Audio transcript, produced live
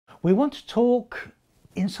We want to talk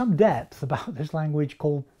in some depth about this language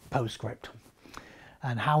called PostScript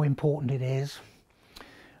and how important it is.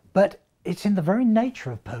 But it's in the very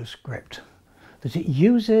nature of PostScript that it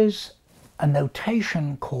uses a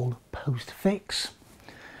notation called Postfix,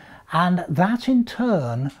 and that in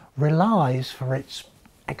turn relies for its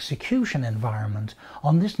execution environment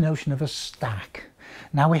on this notion of a stack.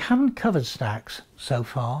 Now, we haven't covered stacks so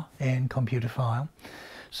far in Computerphile,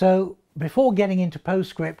 so before getting into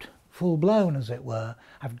PostScript full blown, as it were,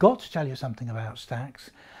 I've got to tell you something about stacks,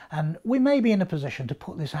 and we may be in a position to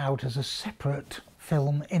put this out as a separate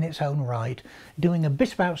film in its own right, doing a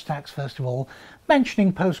bit about stacks first of all,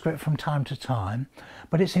 mentioning PostScript from time to time.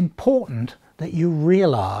 But it's important that you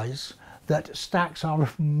realise that stacks are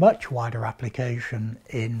of much wider application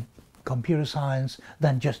in computer science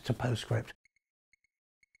than just to PostScript.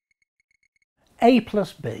 A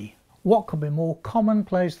plus B. What could be more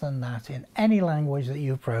commonplace than that in any language that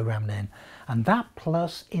you've programmed in? And that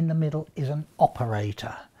plus in the middle is an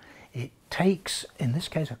operator. It takes, in this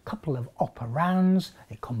case, a couple of operands,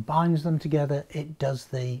 it combines them together, it does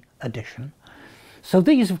the addition. So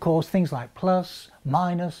these, of course, things like plus,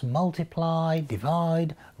 minus, multiply,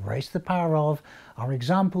 divide, raise to the power of, are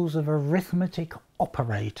examples of arithmetic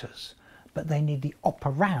operators, but they need the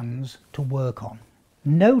operands to work on.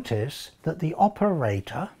 Notice that the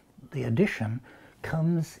operator, the addition,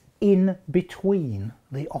 comes in between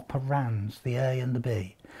the operands, the A and the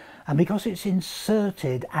B. And because it's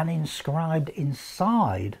inserted and inscribed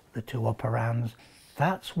inside the two operands,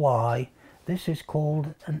 that's why this is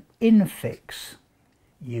called an infix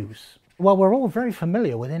use. Well, we're all very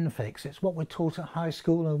familiar with infix. It's what we're taught at high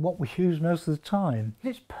school and what we use most of the time.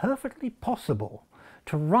 It's perfectly possible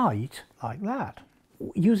to write like that,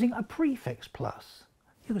 using a prefix plus.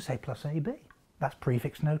 You could say plus AB. That's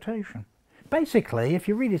prefix notation. Basically, if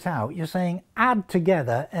you read it out, you're saying add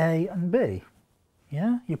together A and B.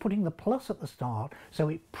 Yeah, you're putting the plus at the start, so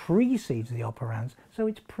it precedes the operands, so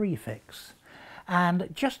it's prefix. And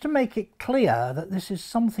just to make it clear that this is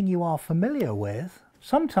something you are familiar with,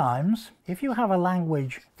 sometimes if you have a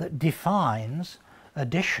language that defines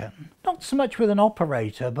addition, not so much with an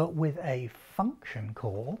operator, but with a function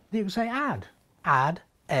call, you can say add. Add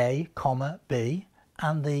A, comma, B,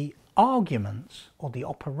 and the arguments, or the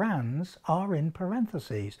operands, are in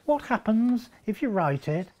parentheses. What happens if you write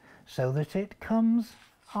it so that it comes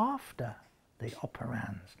after the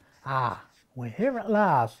operands? Ah, we're here at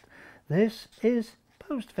last. This is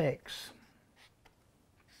Postfix.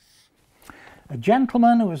 A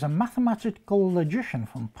gentleman who was a mathematical logician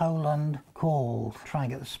from Poland called, try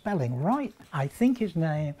and get the spelling right, I think his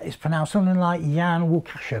name is pronounced something like Jan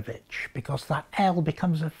Łukasiewicz, because that L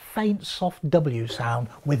becomes a faint soft W sound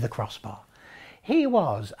with the crossbar. He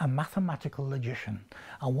was a mathematical logician,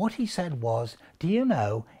 and what he said was, do you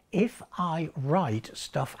know, if I write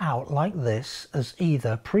stuff out like this as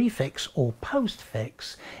either prefix or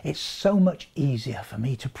postfix, it's so much easier for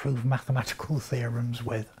me to prove mathematical theorems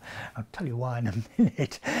with. I'll tell you why in a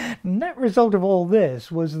minute. Net result of all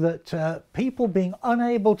this was that people being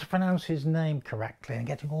unable to pronounce his name correctly and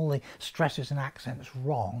getting all the stresses and accents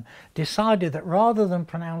wrong, decided that rather than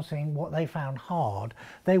pronouncing what they found hard,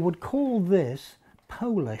 they would call this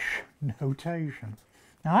Polish notation.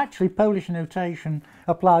 Now actually Polish notation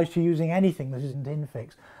applies to using anything that isn't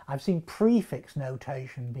infix. I've seen prefix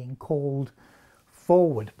notation being called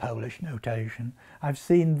forward Polish notation. I've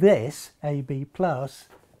seen this, AB+,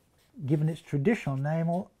 given its traditional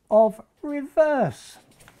name of reverse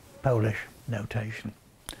Polish notation.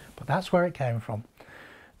 But that's where it came from,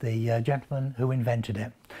 the gentleman who invented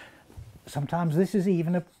it. Sometimes this is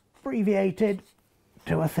even abbreviated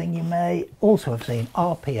to a thing you may also have seen,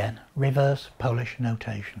 RPN, reverse Polish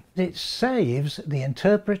notation. It saves the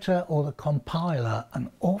interpreter or the compiler an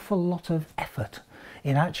awful lot of effort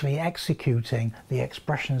in actually executing the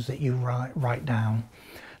expressions that you write down.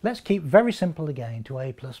 Let's keep very simple again to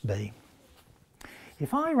A plus B.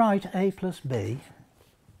 If I write A plus B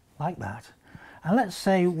like that, and let's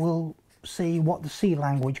say we'll see what the C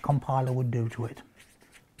language compiler would do to it.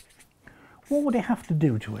 What would it have to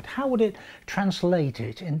do to it? How would it translate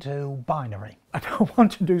it into binary? I don't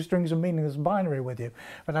want to do strings of meaningless binary with you,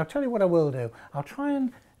 but I'll tell you what I will do. I'll try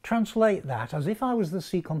and translate that as if I was the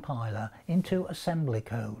C compiler into assembly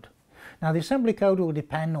code. Now the assembly code will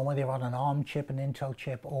depend on whether you're on an ARM chip, an Intel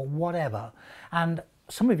chip, or whatever. And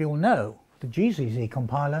some of you will know the GCC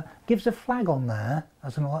compiler gives a flag on there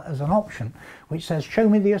as an option, which says show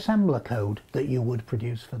me the assembler code that you would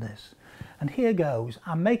produce for this. And here goes.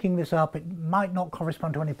 I'm making this up. It might not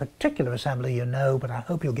correspond to any particular assembly you know, but I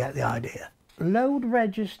hope you'll get the idea. Load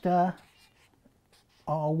register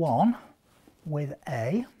R1 with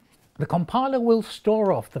A. The compiler will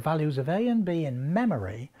store off the values of A and B in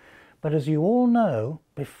memory, but as you all know,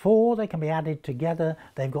 before they can be added together,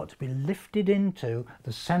 they've got to be lifted into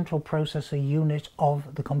the central processor unit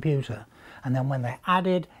of the computer. And then when they're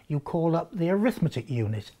added, you call up the arithmetic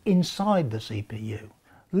unit inside the CPU.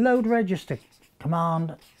 Load register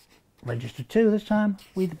command, register 2 this time,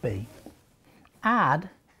 with B. Add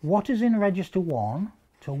what is in register 1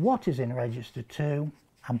 to what is in register 2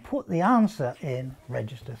 and put the answer in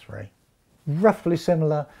register 3. Roughly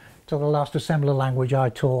similar to the last assembler language I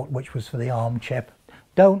taught, which was for the ARM chip.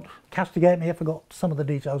 Don't castigate me if I got some of the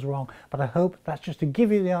details wrong, but I hope that's just to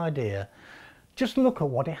give you the idea. Just look at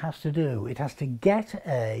what it has to do. It has to get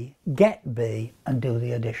A, get B, and do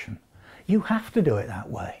the addition. You have to do it that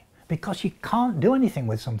way, because you can't do anything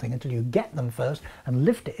with something until you get them first and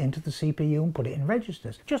lift it into the CPU and put it in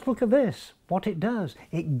registers. Just look at this, what it does.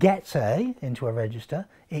 It gets A into a register,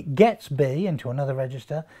 it gets B into another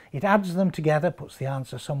register, it adds them together, puts the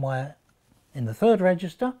answer somewhere in the third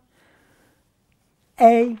register.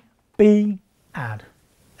 A, B, add.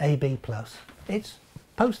 AB plus. It's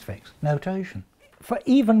postfix notation. For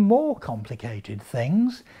even more complicated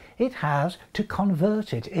things, it has to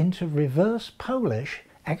convert it into reverse Polish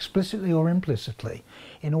explicitly or implicitly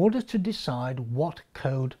in order to decide what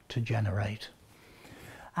code to generate.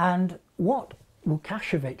 And what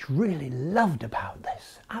Łukasiewicz really loved about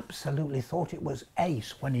this, absolutely thought it was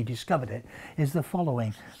ace when he discovered it, is the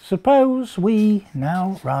following. Suppose we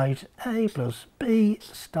now write A plus B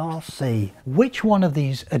star C. Which one of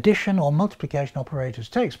these addition or multiplication operators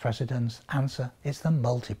takes precedence? Answer, it's the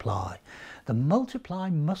multiply. The multiply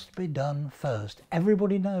must be done first.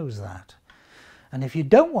 Everybody knows that. And if you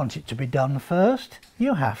don't want it to be done first,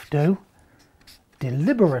 you have to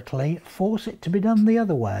deliberately force it to be done the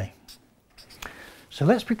other way. So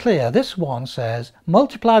let's be clear, this one says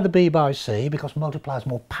multiply the B by C because multiply is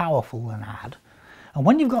more powerful than add. And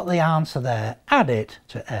when you've got the answer there, add it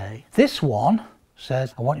to A. This one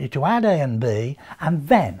says I want you to add A and B and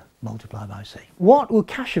then multiply by C. What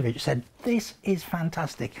Łukasiewicz said, this is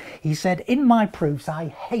fantastic. He said, in my proofs I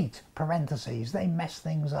hate parentheses, they mess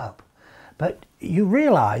things up. But you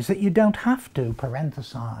realise that you don't have to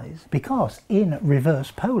parenthesize because in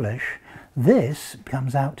reverse Polish this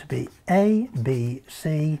comes out to be A, B,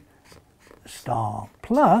 C star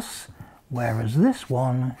plus, whereas this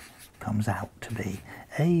one comes out to be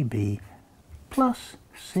A, B plus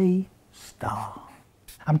C star.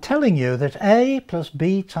 I'm telling you that A plus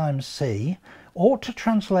B times C ought to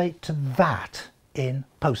translate to that in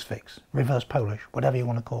postfix, reverse Polish, whatever you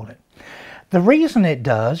want to call it. The reason it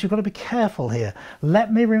does, you've got to be careful here.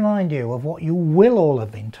 Let me remind you of what you will all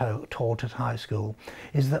have been taught at high school,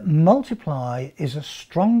 is that multiply is a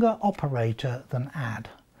stronger operator than add.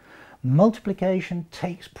 Multiplication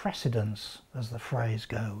takes precedence, as the phrase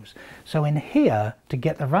goes. So in here, to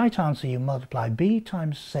get the right answer, you multiply B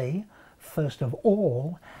times C first of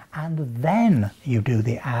all, and then you do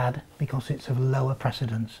the add because it's of lower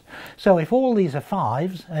precedence. So if all these are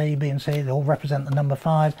 5s, A, B and C, they all represent the number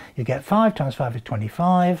 5, you get 5 times 5 is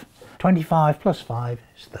 25, 25 plus 5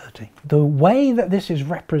 is 30. The way that this is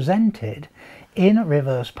represented in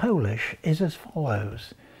reverse Polish is as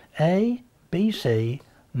follows: A, B, C,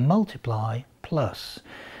 multiply, plus.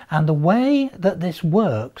 And the way that this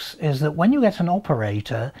works is that when you get an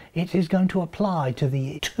operator, it is going to apply to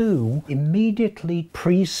the two immediately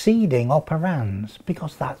preceding operands,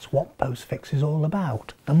 because that's what postfix is all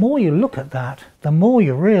about. The more you look at that, the more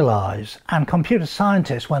you realise, and computer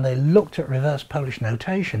scientists, when they looked at reverse Polish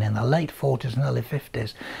notation in the late 40s and early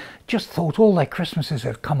 50s, just thought all their Christmases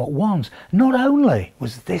had come at once. Not only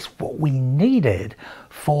was this what we needed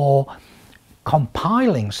for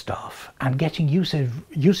compiling stuff and getting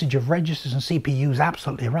usage of registers and CPUs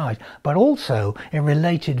absolutely right, but also it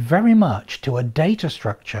related very much to a data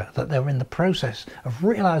structure that they were in the process of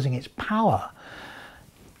realizing its power: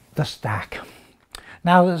 the stack.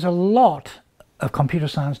 Now, there's a lot of computer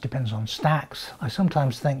science depends on stacks. I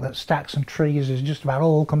sometimes think that stacks and trees is just about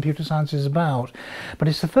all computer science is about, but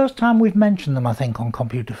it's the first time we've mentioned them, I think, on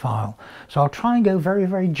Computerphile. So I'll try and go very,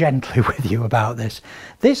 very gently with you about this.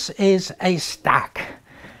 This is a stack.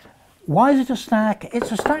 Why is it a stack?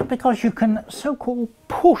 It's a stack because you can so-called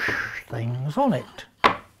push things on it.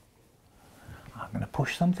 I'm going to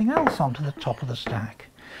push something else onto the top of the stack.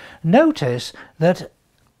 Notice that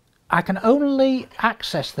I can only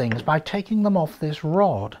access things by taking them off this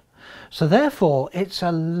rod. So therefore it's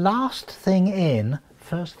a last thing in,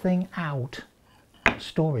 first thing out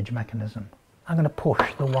storage mechanism. I'm going to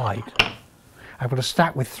push the white. I've got a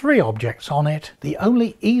stack with 3 objects on it. The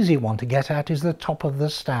only easy one to get at is the top of the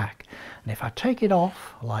stack. And if I take it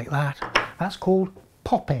off like that, that's called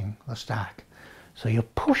popping the stack. So you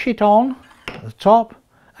push it on at the top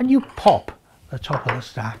and you pop the top of the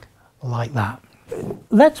stack like that.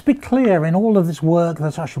 Let's be clear in all of this work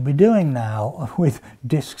that I shall be doing now with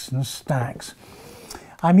disks and stacks.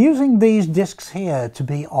 I'm using these disks here to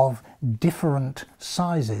be of different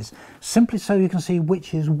sizes, simply so you can see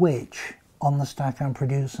which is which on the stack I'm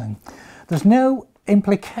producing. There's no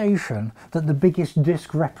implication that the biggest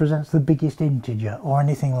disk represents the biggest integer or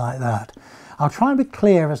anything like that. I'll try and be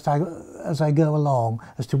clear as I go along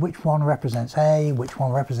as to which one represents A, which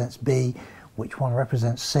one represents B, which one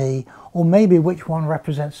represents C, or maybe which one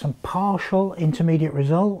represents some partial intermediate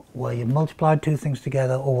result where you've multiplied two things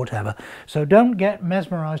together or whatever. So don't get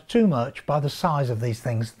mesmerized too much by the size of these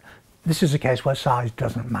things. This is a case where size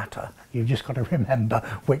doesn't matter. You've just got to remember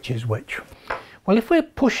which is which. Well, if we're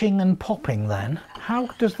pushing and popping then, how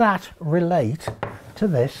does that relate to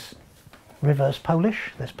this reverse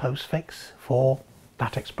Polish, this postfix for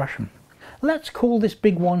that expression? Let's call this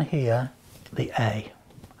big one here the A.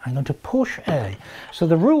 I'm going to push A. So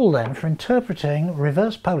the rule then for interpreting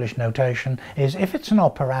reverse Polish notation is if it's an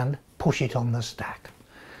operand, push it on the stack.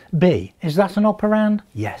 B, is that an operand?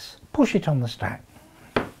 Yes, push it on the stack.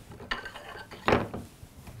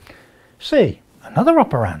 C, another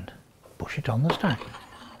operand, push it on the stack.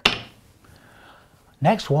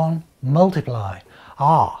 Next one, multiply.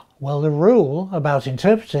 Ah, well, the rule about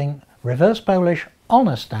interpreting reverse Polish on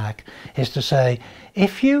a stack is to say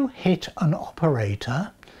if you hit an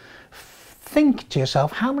operator, think to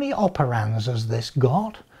yourself, how many operands has this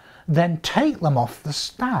got? Then take them off the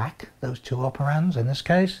stack, those two operands in this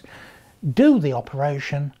case, do the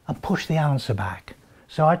operation and push the answer back.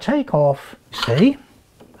 So I take off C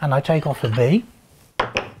and I take off a B,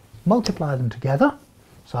 multiply them together.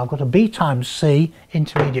 So I've got a B times C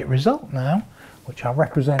intermediate result now, which I'll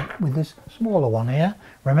represent with this smaller one here.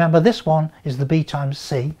 Remember, this one is the B times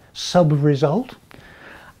C sub-result.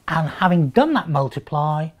 And having done that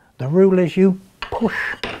multiply, the rule is you push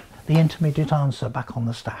the intermediate answer back on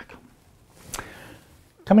the stack.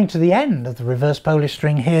 Coming to the end of the reverse Polish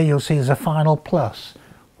string here, you'll see there's a final plus.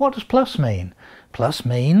 What does plus mean? Plus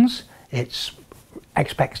means it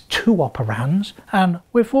expects two operands, and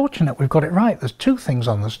we're fortunate we've got it right. There's two things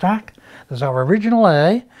on the stack. There's our original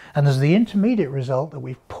A, and there's the intermediate result that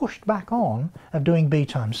we've pushed back on of doing B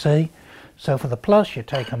times C. So for the plus, you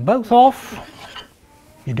take them both off,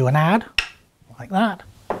 you do an add, like that.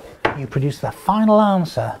 You produce the final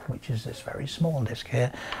answer, which is this very small disk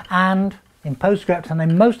here, and in PostScript and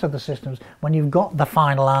in most of the systems, when you've got the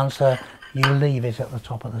final answer, you leave it at the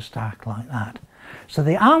top of the stack like that. So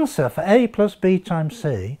the answer for A plus B times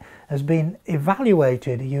C has been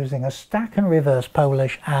evaluated using a stack and reverse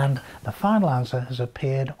Polish, and the final answer has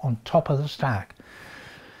appeared on top of the stack.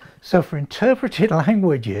 So for interpreted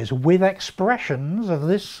languages with expressions of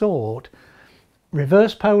this sort,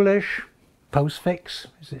 reverse Polish, Postfix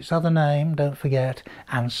is its other name, don't forget,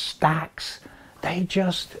 and stacks, they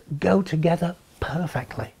just go together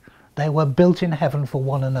perfectly. They were built in heaven for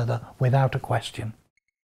one another without a question.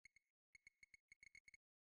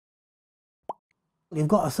 You've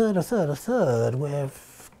got a third, a third, a third.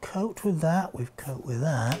 We've coped with that, we've coped with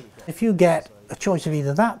that. If you get a choice of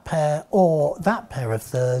either that pair or that pair of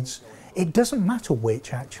thirds, it doesn't matter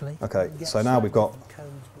which actually. Okay, so now we've got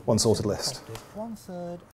one sorted list.